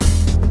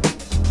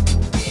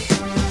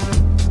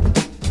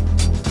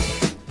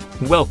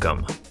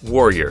Welcome,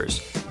 warriors,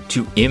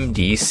 to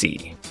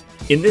MDC.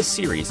 In this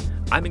series,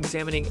 I'm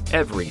examining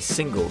every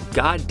single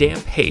goddamn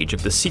page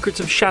of the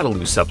Secrets of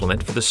Shadaloo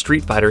supplement for the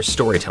Street Fighter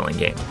storytelling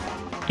game,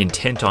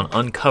 intent on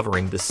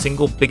uncovering the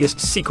single biggest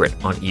secret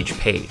on each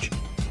page.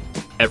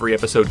 Every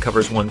episode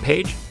covers one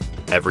page,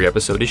 every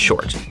episode is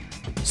short.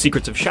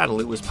 Secrets of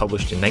Shadaloo was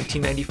published in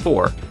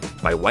 1994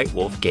 by White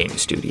Wolf Game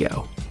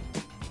Studio.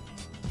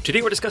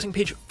 Today we're discussing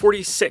page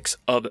 46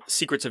 of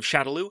Secrets of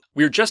Shadaloo.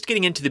 We're just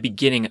getting into the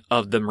beginning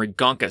of the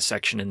Mriganka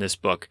section in this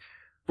book.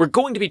 We're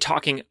going to be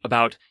talking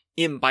about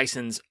M.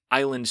 Bison's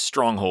island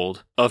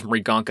stronghold of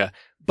Mriganka,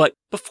 but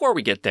before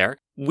we get there,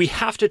 we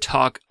have to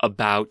talk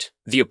about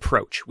the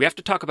approach. We have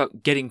to talk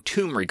about getting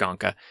to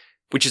Mriganka,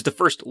 which is the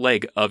first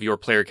leg of your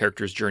player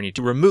character's journey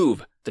to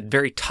remove the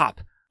very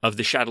top of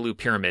the Shadaloo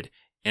pyramid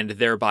and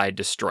thereby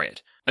destroy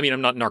it. I mean, I'm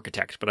not an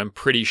architect, but I'm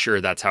pretty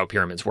sure that's how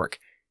pyramids work.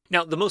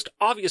 Now, the most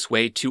obvious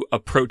way to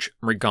approach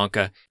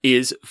Mriganka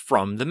is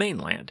from the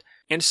mainland.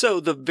 And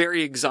so the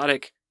very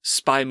exotic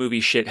spy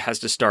movie shit has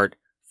to start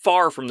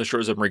far from the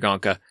shores of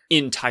Mriganka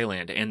in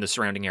Thailand and the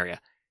surrounding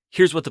area.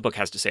 Here's what the book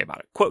has to say about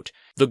it. Quote,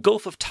 "The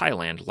Gulf of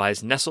Thailand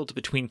lies nestled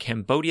between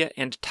Cambodia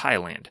and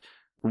Thailand,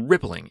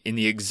 rippling in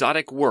the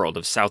exotic world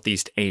of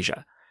Southeast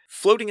Asia.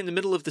 Floating in the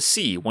middle of the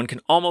sea, one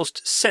can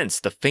almost sense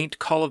the faint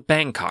call of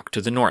Bangkok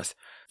to the north,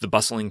 the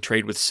bustling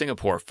trade with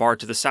Singapore far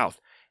to the south,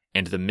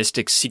 and the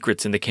mystic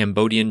secrets in the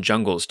Cambodian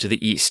jungles to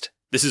the east."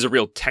 This is a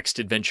real text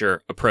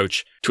adventure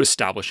approach to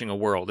establishing a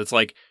world. It's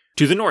like,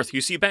 to the north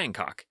you see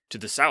Bangkok, to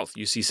the south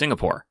you see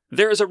Singapore.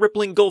 There is a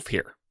rippling gulf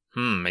here.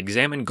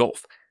 Examine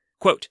gulf.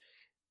 Quote,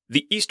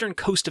 "The eastern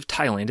coast of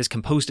Thailand is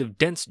composed of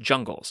dense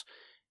jungles.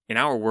 In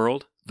our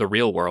world, the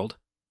real world,"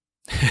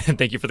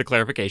 thank you for the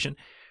clarification.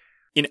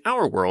 "In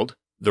our world,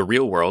 the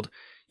real world,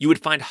 you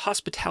would find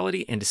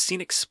hospitality and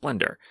scenic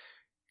splendor.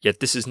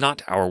 Yet this is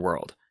not our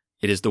world.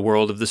 It is the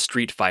world of the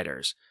street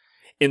fighters.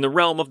 In the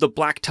realm of the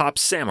blacktop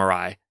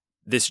samurai,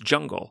 this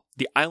jungle,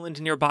 the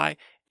island nearby,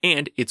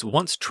 and its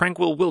once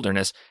tranquil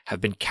wilderness have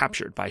been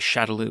captured by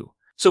Shadaloo.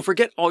 So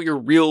forget all your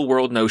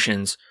real-world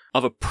notions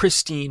of a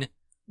pristine,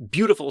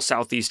 beautiful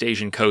Southeast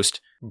Asian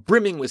coast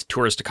brimming with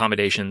tourist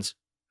accommodations,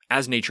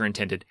 as nature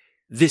intended.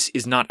 This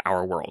is not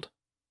our world.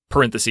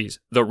 Parentheses,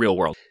 the real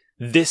world.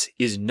 This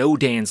is no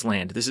Dan's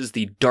land. This is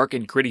the dark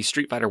and gritty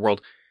Street Fighter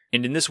world.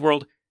 And in this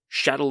world,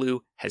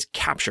 Shadaloo has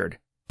captured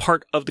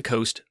part of the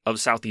coast of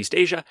Southeast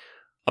Asia,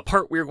 a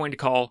part we're going to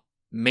call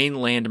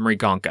mainland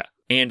Mriganka.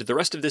 And the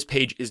rest of this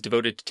page is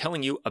devoted to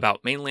telling you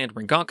about mainland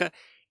Mriganka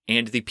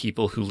and the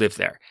people who live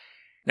there.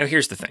 Now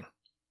here's the thing.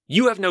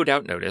 You have no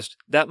doubt noticed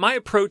that my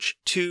approach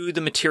to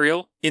the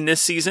material in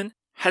this season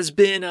has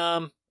been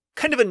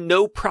kind of a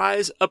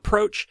no-prize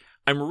approach.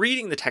 I'm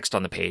reading the text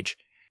on the page,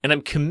 and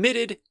I'm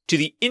committed to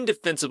the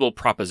indefensible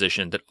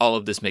proposition that all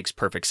of this makes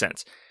perfect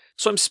sense.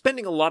 So I'm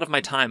spending a lot of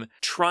my time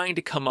trying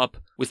to come up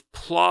with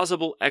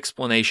plausible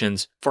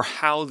explanations for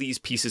how these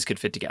pieces could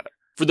fit together.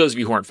 For those of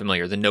you who aren't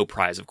familiar, the no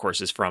prize, of course,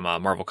 is from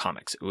Marvel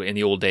Comics. In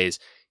the old days,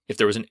 if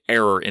there was an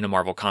error in a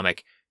Marvel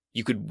comic,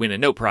 you could win a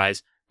no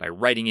prize by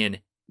writing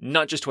in,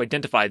 not just to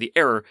identify the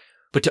error,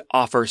 but to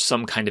offer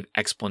some kind of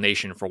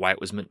explanation for why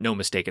it was no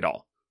mistake at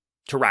all,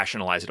 to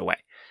rationalize it away.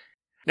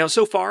 Now,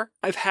 so far,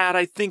 I've had,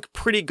 I think,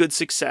 pretty good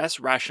success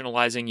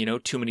rationalizing,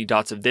 too many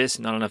dots of this,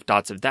 not enough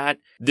dots of that.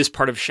 This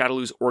part of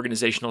Shadaloo's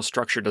organizational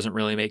structure doesn't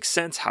really make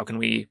sense. How can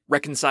we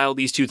reconcile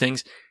these two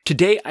things?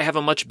 Today, I have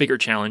a much bigger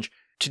challenge.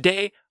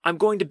 Today, I'm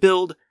going to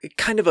build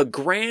kind of a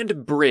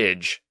grand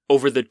bridge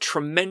over the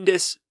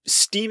tremendous,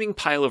 steaming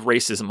pile of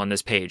racism on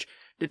this page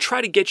to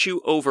try to get you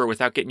over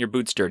without getting your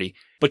boots dirty.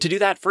 But to do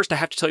that, first I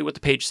have to tell you what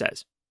the page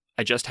says.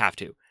 I just have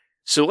to.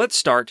 So let's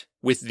start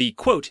with the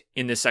quote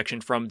in this section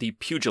from the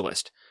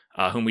Pugilist,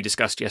 whom we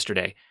discussed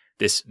yesterday,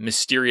 this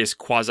mysterious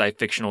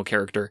quasi-fictional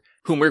character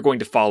whom we're going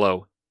to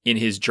follow in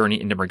his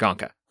journey into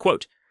Mriganka.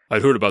 Quote,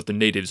 "I'd heard about the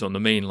natives on the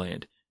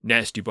mainland,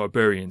 nasty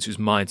barbarians whose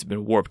minds had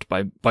been warped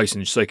by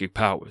Bison's psychic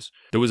powers.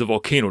 There was a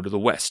volcano to the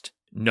west,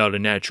 not a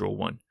natural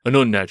one, an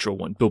unnatural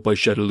one built by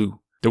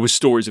Shadaloo. There were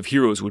stories of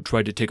heroes who had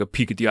tried to take a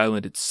peek at the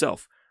island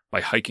itself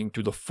by hiking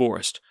through the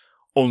forest,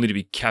 only to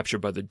be captured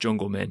by the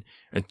jungle men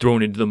and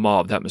thrown into the maw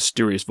of that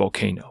mysterious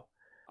volcano.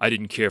 I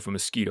didn't care for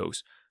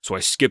mosquitoes, so I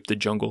skipped the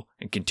jungle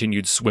and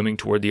continued swimming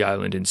toward the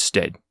island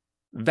instead."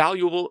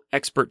 Valuable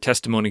expert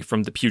testimony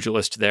from the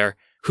Pugilist there,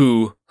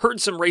 who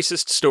heard some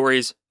racist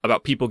stories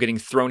about people getting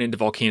thrown into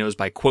volcanoes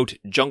by, quote,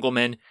 jungle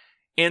men,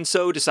 and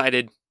so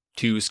decided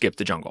to skip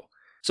the jungle.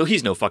 So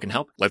he's no fucking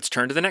help. Let's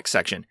turn to the next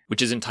section,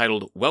 which is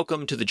entitled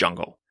Welcome to the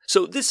Jungle.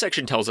 So this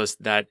section tells us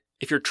that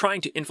if you're trying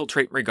to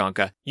infiltrate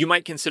Mriganka, you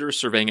might consider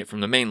surveying it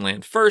from the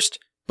mainland first,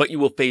 but you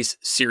will face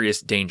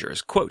serious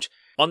dangers. Quote,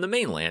 "On the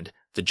mainland,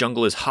 the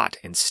jungle is hot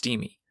and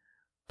steamy.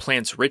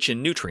 Plants rich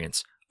in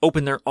nutrients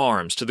open their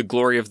arms to the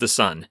glory of the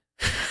sun."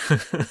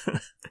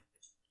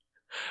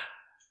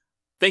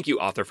 Thank you,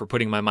 author, for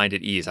putting my mind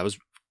at ease. I was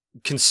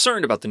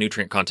concerned about the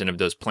nutrient content of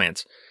those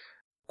plants.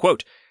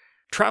 Quote,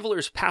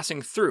 "Travelers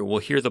passing through will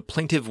hear the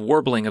plaintive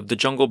warbling of the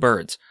jungle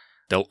birds.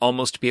 They'll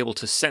almost be able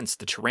to sense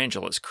the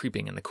tarantulas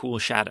creeping in the cool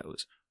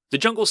shadows. The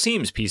jungle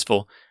seems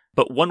peaceful,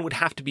 but one would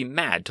have to be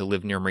mad to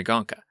live near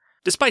Mriganka.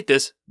 Despite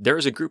this, there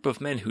is a group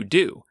of men who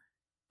do,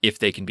 if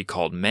they can be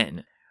called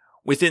men.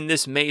 Within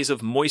this maze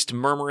of moist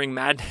murmuring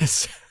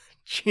madness,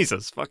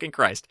 Jesus fucking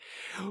Christ,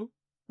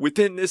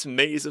 within this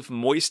maze of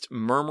moist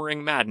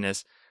murmuring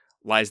madness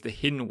lies the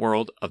hidden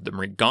world of the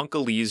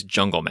Mrigankalese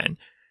junglemen.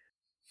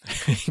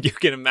 You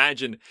can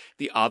imagine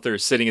the author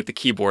sitting at the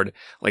keyboard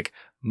like,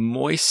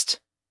 moist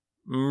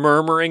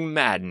murmuring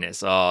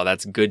madness. Oh,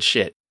 that's good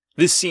shit.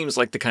 This seems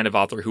like the kind of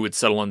author who would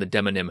settle on the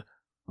demonym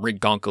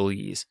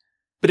Mrigankalese.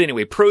 But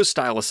anyway, prose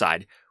style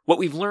aside, what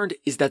we've learned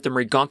is that the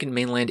Mrigankan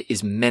mainland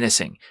is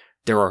menacing.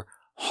 There are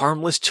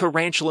harmless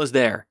tarantulas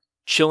there,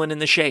 chilling in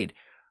the shade.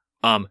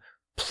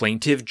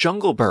 Plaintive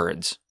jungle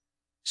birds.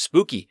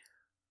 Spooky.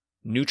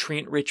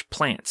 Nutrient-rich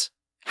plants.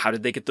 How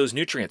did they get those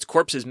nutrients?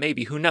 Corpses,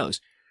 maybe, who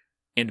knows?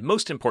 And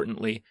most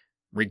importantly,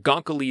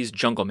 Mrigankalese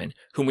junglemen,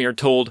 whom we are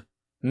told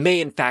may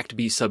in fact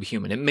be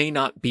subhuman. It may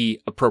not be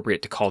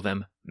appropriate to call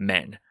them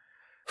men.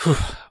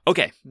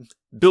 Okay,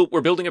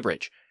 we're building a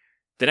bridge.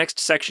 The next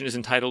section is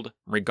entitled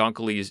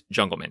Mrigankalese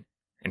junglemen,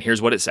 and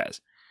here's what it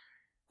says.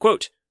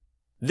 Quote,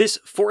 "This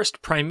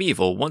forest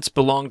primeval once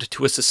belonged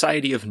to a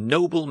society of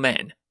noble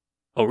men."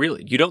 Oh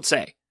really? You don't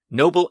say.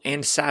 Noble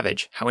and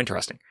savage. How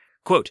interesting.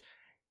 Quote,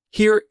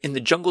 "Here in the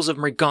jungles of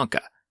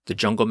Mriganka, the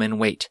junglemen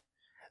wait.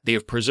 They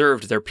have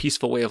preserved their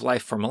peaceful way of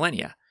life for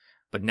millennia,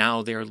 but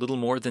now they are little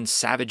more than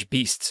savage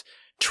beasts,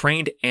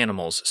 trained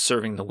animals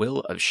serving the will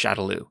of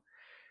Shadaloo.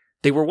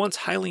 They were once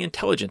highly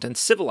intelligent and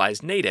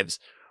civilized natives,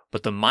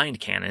 but the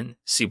mind cannon,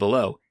 see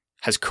below,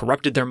 has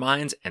corrupted their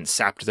minds and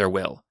sapped their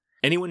will.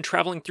 Anyone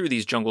traveling through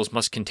these jungles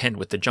must contend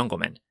with the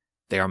junglemen.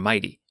 They are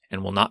mighty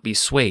and will not be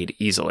swayed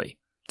easily.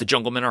 The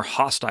junglemen are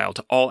hostile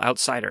to all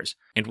outsiders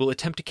and will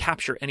attempt to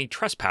capture any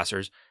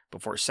trespassers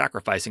before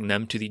sacrificing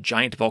them to the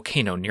giant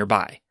volcano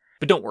nearby."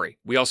 But don't worry,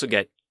 we also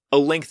get a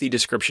lengthy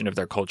description of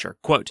their culture.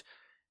 Quote,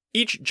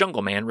 "Each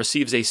jungleman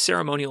receives a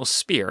ceremonial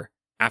spear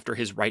after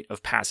his rite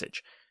of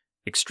passage.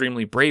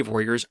 Extremely brave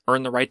warriors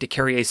earn the right to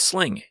carry a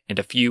sling and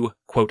a few,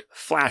 quote,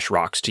 flash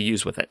rocks to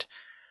use with it."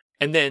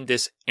 And then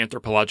this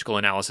anthropological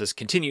analysis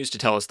continues to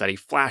tell us that a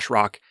flash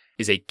rock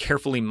is a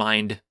carefully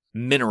mined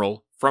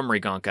mineral from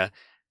Mriganka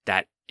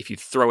that if you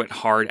throw it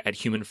hard at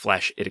human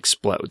flesh, it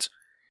explodes.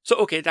 So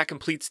okay, that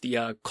completes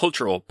the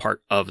cultural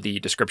part of the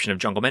description of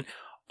junglemen.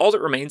 All that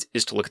remains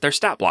is to look at their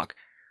stat block.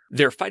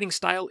 Their fighting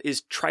style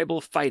is tribal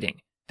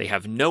fighting. They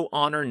have no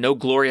honor, no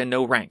glory, and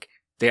no rank.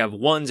 They have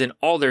ones in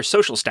all their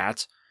social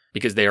stats,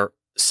 because they are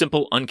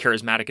simple,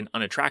 uncharismatic, and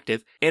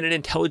unattractive, and an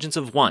intelligence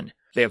of 1.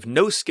 They have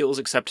no skills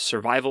except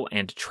survival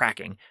and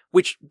tracking,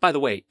 which, by the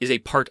way, is a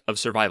part of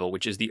survival,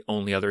 which is the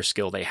only other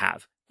skill they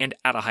have, and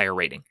at a higher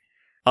rating.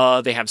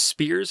 They have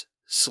spears,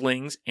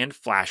 slings, and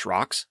flash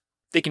rocks.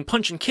 They can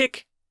punch and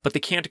kick, but they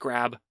can't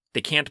grab,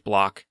 they can't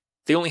block.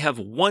 They only have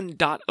 1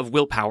 dot of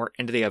willpower,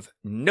 and they have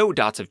no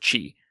dots of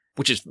chi,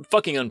 which is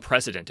fucking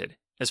unprecedented,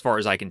 as far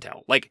as I can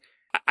tell. Like,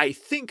 I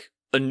think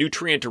a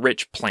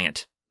nutrient-rich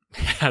plant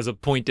has a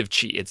point of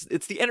chi.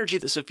 It's the energy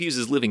that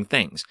suffuses living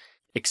things.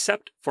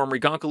 Except for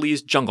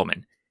Mrigankalese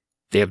junglemen.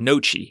 They have no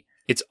chi.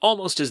 It's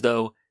almost as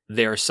though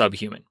they're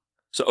subhuman.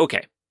 So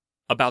okay,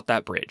 about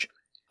that bridge.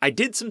 I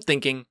did some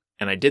thinking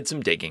and I did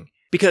some digging,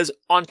 because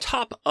on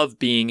top of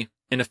being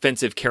an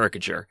offensive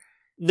caricature,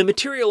 the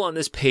material on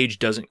this page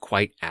doesn't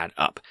quite add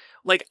up.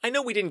 Like, I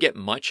know we didn't get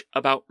much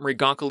about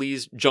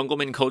Mrigankalese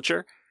jungleman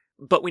culture,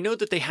 but we know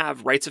that they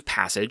have rites of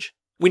passage.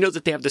 We know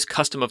that they have this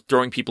custom of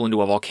throwing people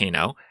into a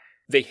volcano.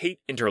 They hate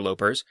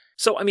interlopers.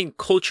 So, I mean,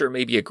 culture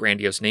may be a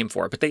grandiose name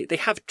for it, but they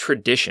have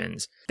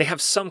traditions. They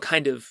have some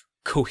kind of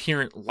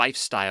coherent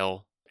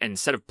lifestyle and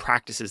set of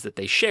practices that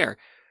they share.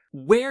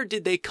 Where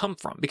did they come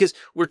from? Because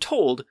we're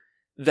told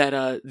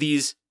that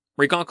these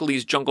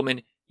Mrigankalese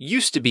junglemen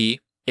used to be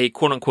a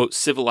quote-unquote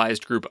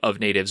civilized group of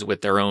natives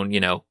with their own,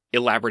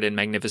 elaborate and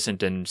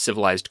magnificent and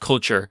civilized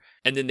culture,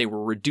 and then they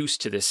were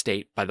reduced to this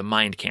state by the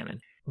mind cannon.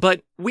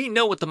 But we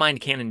know what the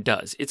mind cannon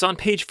does. It's on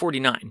page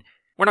 49.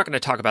 We're not going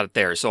to talk about it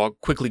there, so I'll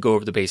quickly go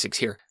over the basics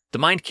here. The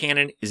mind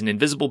cannon is an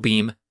invisible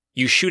beam.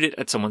 You shoot it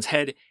at someone's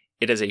head.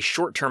 It has a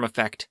short-term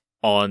effect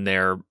on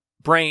their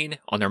brain,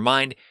 on their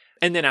mind,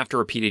 and then after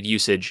repeated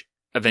usage,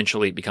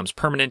 eventually it becomes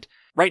permanent.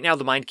 Right now,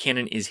 the mind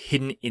cannon is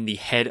hidden in the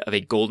head of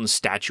a golden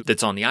statue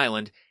that's on the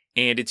island,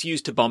 and it's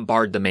used to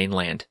bombard the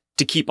mainland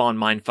to keep on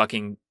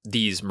mindfucking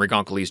these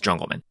Mrigankalese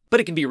junglemen. But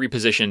it can be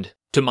repositioned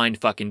to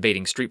mindfuck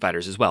invading Street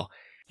Fighters as well.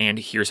 And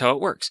here's how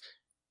it works.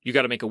 You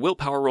got to make a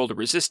willpower roll to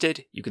resist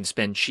it. You can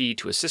spend chi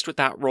to assist with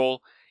that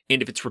roll.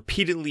 And if it's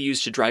repeatedly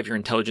used to drive your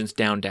intelligence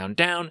down, down,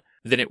 down,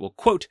 then it will,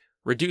 quote,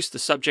 reduce the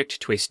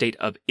subject to a state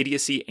of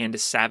idiocy and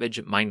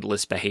savage,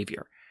 mindless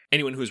behavior.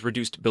 Anyone who is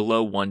reduced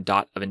below 1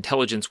 dot of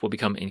intelligence will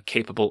become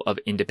incapable of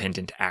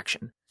independent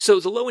action. So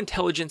the low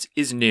intelligence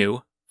is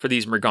new for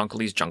these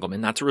Mrigankalese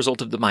junglemen. That's a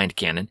result of the mind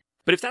cannon.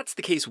 But if that's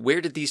the case,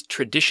 where did these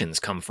traditions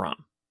come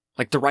from?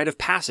 Like the rite of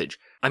passage.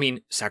 I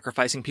mean,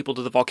 sacrificing people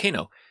to the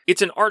volcano.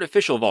 It's an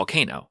artificial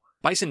volcano.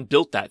 Bison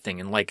built that thing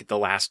in like the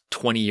last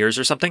 20 years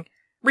or something.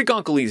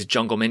 Mrigankalese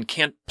junglemen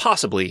can't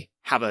possibly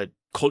have a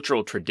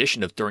cultural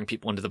tradition of throwing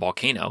people into the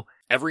volcano.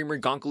 Every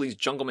Mrigonkulese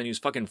jungleman whose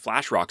fucking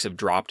flash rocks have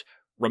dropped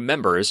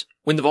remembers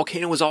when the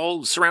volcano was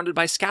all surrounded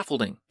by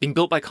scaffolding being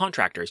built by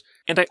contractors.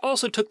 And I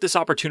also took this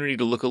opportunity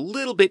to look a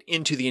little bit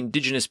into the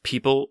indigenous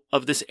people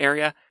of this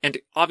area. And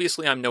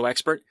obviously I'm no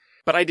expert,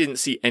 but I didn't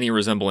see any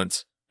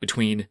resemblance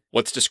between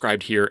what's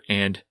described here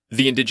and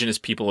the indigenous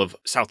people of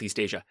Southeast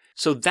Asia.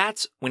 So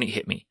that's when it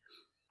hit me.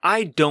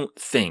 I don't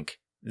think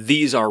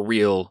these are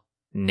real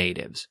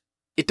natives.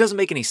 It doesn't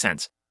make any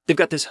sense. They've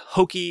got this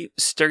hokey,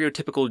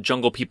 stereotypical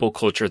jungle people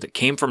culture that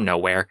came from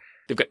nowhere.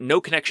 They've got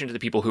no connection to the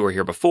people who were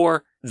here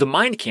before. The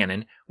mind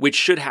cannon, which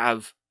should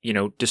have,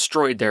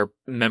 destroyed their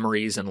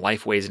memories and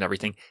life ways and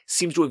everything,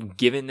 seems to have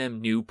given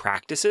them new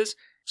practices.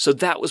 So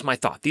that was my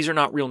thought. These are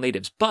not real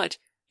natives. But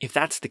if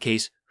that's the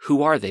case,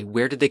 who are they?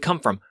 Where did they come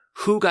from?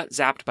 Who got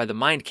zapped by the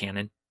mind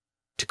cannon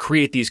to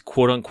create these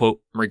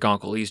quote-unquote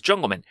Mrigonkulese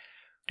junglemen?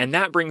 And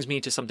that brings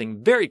me to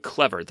something very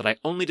clever that I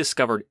only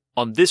discovered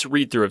on this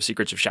read-through of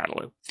Secrets of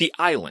Shadaloo. The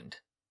island,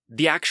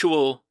 the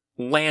actual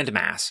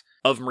landmass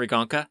of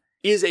Mrigonka,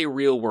 is a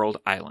real-world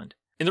island.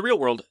 In the real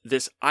world,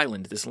 this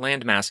island, this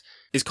landmass,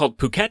 is called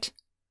Phuket,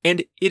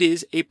 and it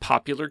is a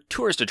popular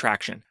tourist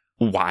attraction.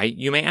 Why,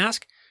 you may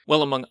ask?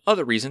 Well, among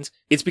other reasons,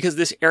 it's because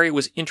this area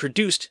was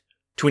introduced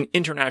to an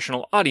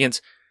international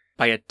audience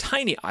by a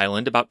tiny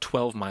island about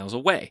 12 miles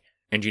away.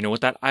 And you know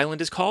what that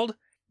island is called?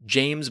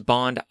 James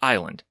Bond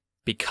Island.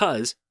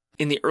 Because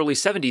in the early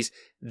 70s,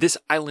 this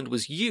island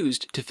was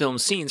used to film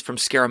scenes from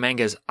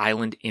Scaramanga's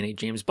Island in a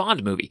James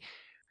Bond movie.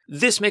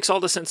 This makes all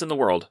the sense in the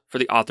world for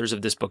the authors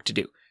of this book to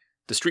do.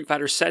 The Street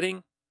Fighter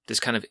setting, this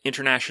kind of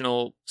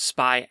international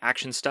spy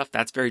action stuff,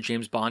 that's very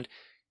James Bond.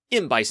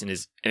 M. Bison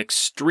is an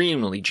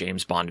extremely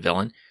James Bond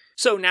villain.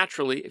 So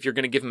naturally, if you're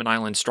going to give him an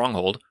island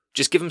stronghold,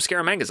 just give him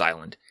Scaramanga's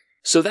Island.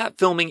 So that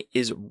filming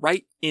is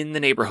right in the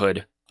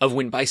neighborhood of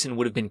when Bison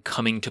would have been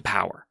coming to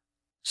power.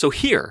 So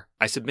here,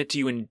 I submit to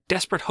you in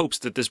desperate hopes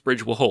that this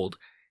bridge will hold,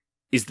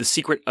 is the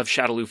secret of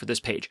Shadaloo for this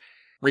page.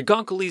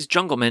 Mrigonkulese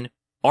junglemen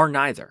are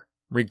neither.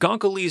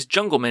 Mrigonkulese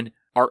junglemen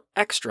are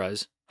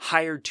extras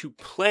hired to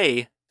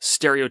play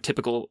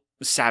stereotypical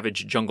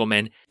savage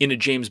junglemen in a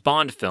James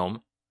Bond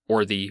film,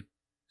 or the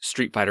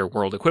Street Fighter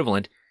world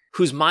equivalent,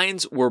 whose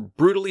minds were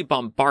brutally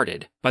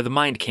bombarded by the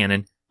mind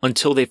cannon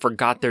until they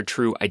forgot their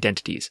true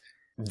identities.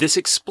 This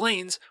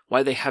explains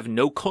why they have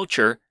no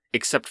culture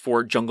except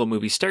for jungle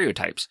movie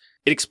stereotypes.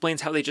 It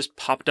explains how they just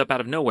popped up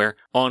out of nowhere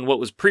on what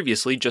was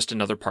previously just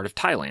another part of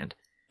Thailand.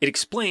 It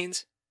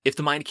explains, if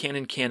the mind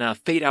cannon can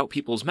fade out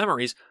people's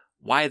memories,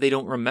 why they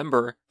don't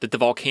remember that the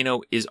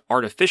volcano is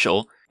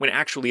artificial when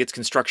actually its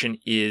construction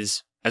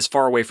is as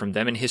far away from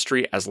them in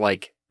history as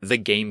like the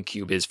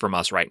GameCube is from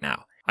us right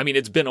now. I mean,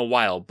 it's been a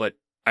while, but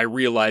I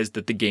realized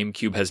that the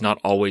GameCube has not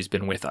always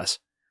been with us.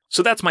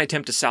 So that's my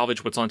attempt to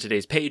salvage what's on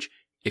today's page.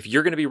 If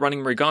you're going to be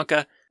running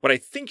Mrigonka, what I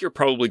think you're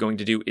probably going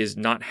to do is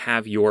not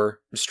have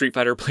your Street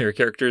Fighter player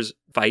characters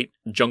fight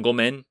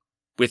junglemen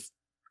with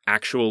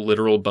actual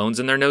literal bones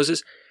in their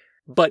noses.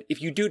 But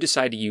if you do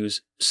decide to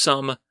use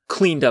some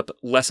cleaned up,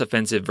 less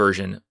offensive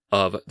version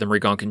of the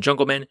Mrigonkan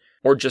junglemen,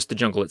 or just the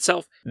jungle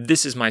itself,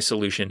 this is my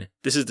solution.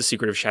 This is the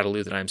secret of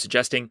Shadaloo that I'm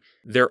suggesting.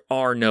 There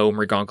are no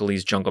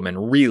Mrigonkulese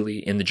junglemen really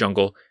in the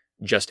jungle,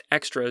 just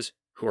extras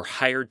who are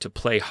hired to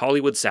play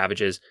Hollywood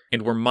savages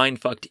and were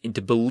mindfucked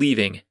into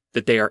believing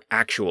that they are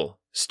actual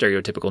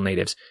stereotypical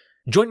natives.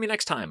 Join me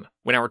next time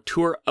when our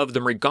tour of the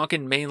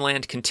Mrigonkan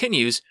mainland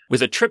continues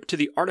with a trip to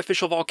the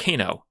artificial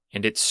volcano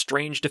and its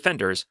strange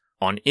defenders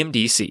on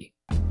MDC.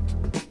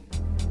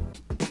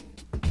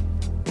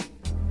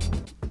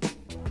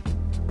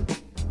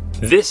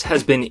 This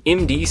has been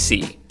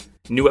MDC.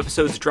 New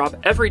episodes drop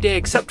every day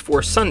except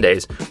for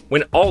Sundays,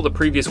 when all the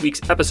previous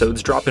week's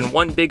episodes drop in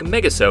one big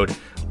megasode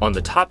on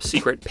the top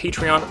secret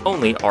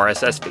Patreon-only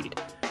RSS feed.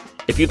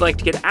 If you'd like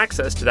to get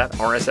access to that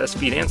RSS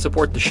feed and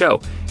support the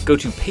show, go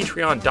to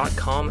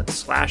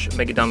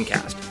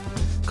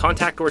patreon.com/megadumbcast.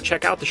 Contact or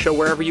check out the show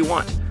wherever you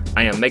want.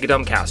 I am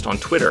Megadumbcast on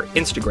Twitter,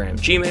 Instagram,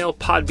 Gmail,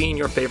 Podbean,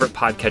 your favorite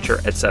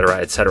podcatcher, etc.,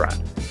 etc.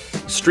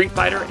 Street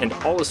Fighter and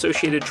all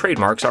associated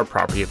trademarks are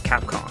property of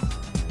Capcom.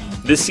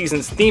 This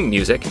season's theme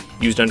music,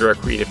 used under a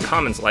Creative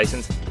Commons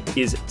license,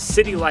 is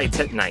City Lights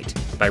at Night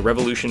by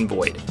Revolution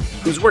Void,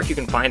 whose work you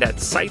can find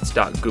at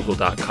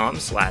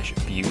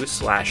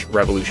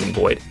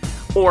sites.google.com/view/revolutionvoid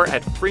or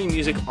at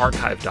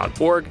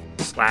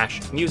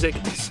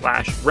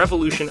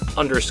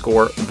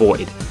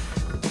freemusicarchive.org/music/revolution_void.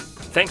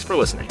 Thanks for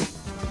listening.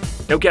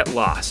 Now get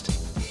lost.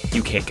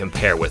 You can't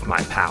compare with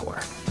my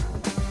power.